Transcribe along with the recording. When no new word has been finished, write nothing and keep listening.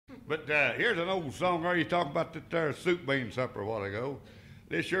But here's an old song. Are you talking about that there soup bean supper a while ago?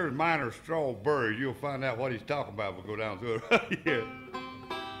 This here is Miner Strawberry. You'll find out what he's talking about when we go down through it.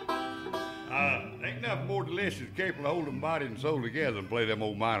 Yeah. Ain't nothing more delicious, capable of holding body and soul together than play them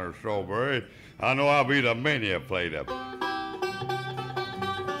old Miner Strawberry. I know I'll be the many have played them.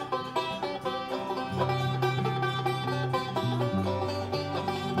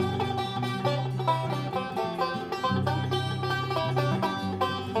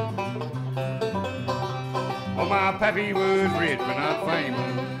 My pappy was rich but not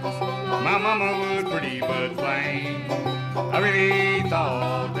famous. My mama was pretty but plain. I really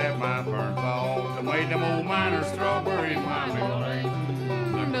thought that my burnt thoughts had made them old Miner Strawberries my middle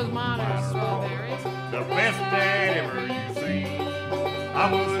name. Those Miner Strawberries. The best dad ever you seen.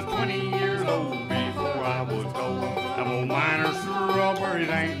 I was 20 years old before I was told them old Miner Strawberries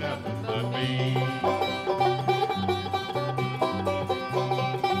ain't nothing but me.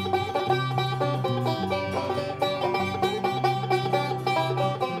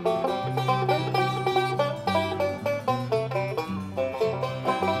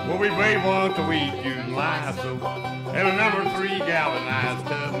 We bathe once a week using Lysol and a number 3 galvanized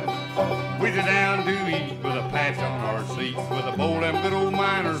tub. We sit down to eat with a patch on our seats with a bowl of them good old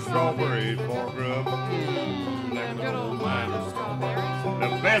Miner Strawberries for grub. Them good old Miner Strawberries.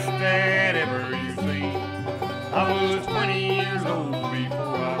 The best dad ever you seen. I was 20 years old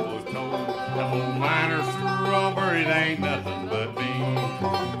before I was told them old Miner Strawberries ain't nothing but me.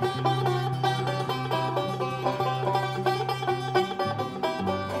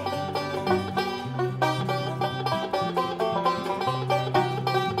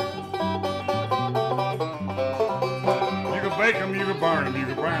 Bake them, you can burn them, you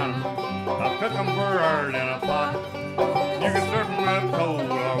can brown them. I'll cook them bird in a pot. You can serve them up cold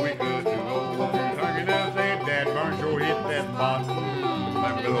or we good to go. Turkey does say Dad burn, sure hit that pot.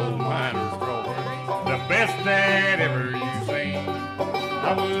 Them good old Miner Strawberries. The best dad ever you seen.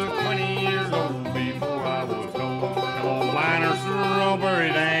 I was 20 years old before I was told them old Miner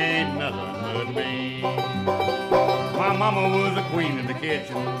Strawberries ain't nothing but me. My mama was a queen in the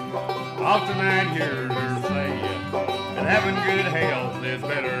kitchen. Often I'd hear her say that having good health is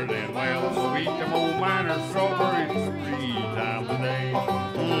better than wealth. So eat them old Miner Strawberries 3 times a day.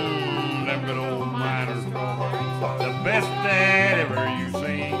 Them good old Miner Strawberries. The best dad ever you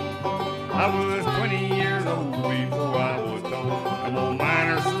seen. I was 20 years old before I was told them old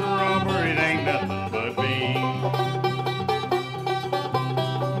Miner Strawberries ain't nothing but me.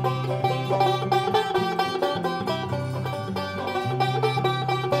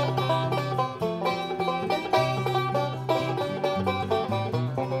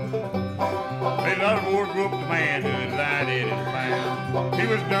 Grew up the manhood as I did in town. He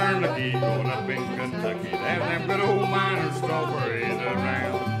was darn lucky growing up in Kentucky. They have them good old Miner Strawberries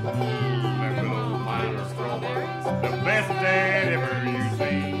around. Them good old Miner Strawberries. The best dad ever you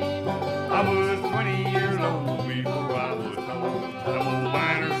seen. I was 20 years old before I was told them old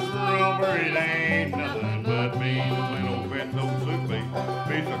Miner Strawberries ain't nothing but me. Them plain old bento soup,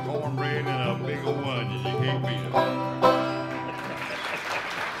 piece of cornbread and a big old onion. You can't beat it.